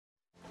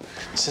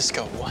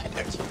Cisco, what?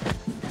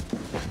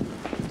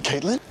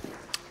 Caitlin?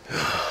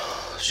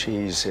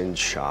 She's in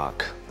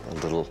shock, a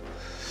little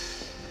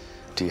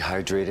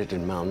dehydrated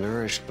and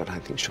malnourished, but I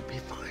think she'll be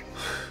fine.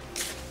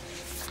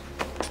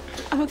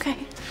 I'm okay.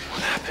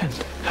 What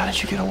happened? How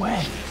did you get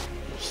away?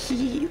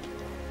 He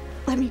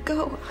let me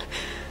go.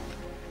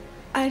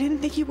 I didn't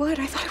think he would.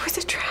 I thought it was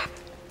a trap.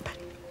 But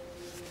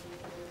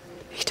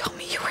he told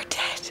me you were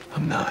dead.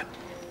 I'm not.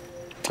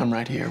 I'm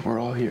right here. We're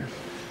all here.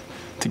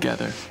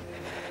 Together.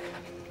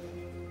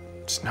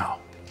 Snow.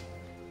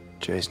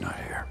 Jay's not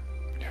here.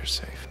 You're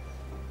safe.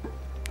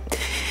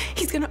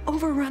 He's gonna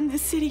overrun the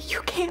city.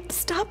 You can't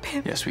stop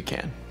him. Yes, we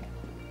can.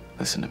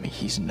 Listen to me.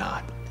 He's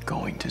not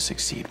going to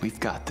succeed. We've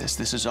got this.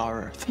 This is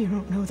our Earth. You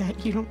don't know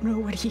that. You don't know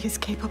what he is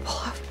capable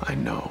of. I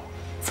know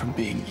from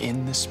being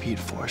in the Speed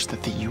Force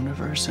that the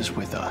universe is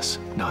with us,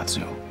 not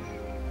Zoom.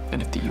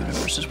 And if the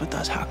universe is with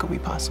us, how could we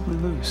possibly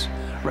lose?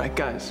 Right,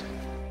 guys?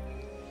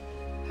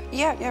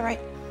 Yeah, right.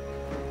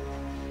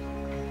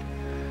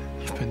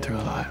 You've been through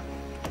a lot.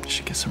 You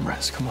should get some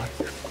rest. Come on.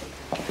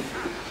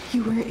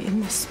 You were in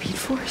the Speed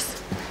Force?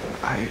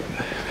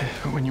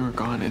 When you were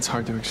gone, it's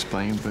hard to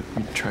explain, but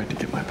we tried to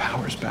get my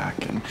powers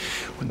back, and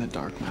when the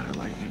dark matter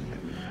lightning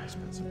hit me, I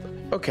spent some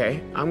time.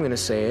 Okay, I'm gonna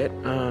say it.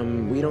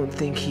 We don't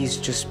think he's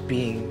just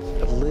being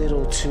a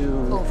little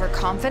too...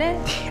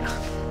 Overconfident?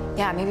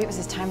 Yeah, maybe it was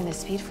his time in the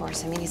Speed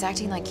Force. I mean, he's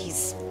acting like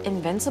he's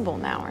invincible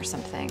now or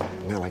something.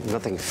 Yeah, like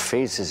nothing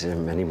phases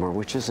him anymore,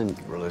 which isn't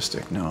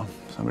Realistic, no.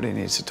 Somebody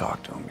needs to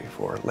talk to him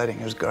before letting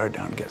his guard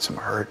down gets him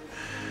hurt,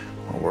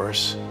 or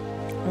worse.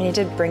 I mean, he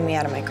did bring me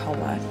out of my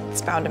coma.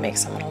 It's bound to make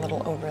someone a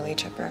little overly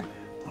chipper.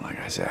 Well,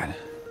 like I said,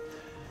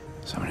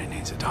 somebody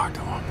needs to talk to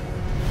him.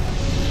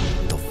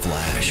 The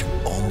Flash,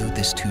 all new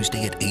this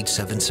Tuesday at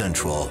 8/7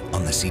 Central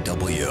on the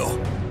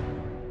CW.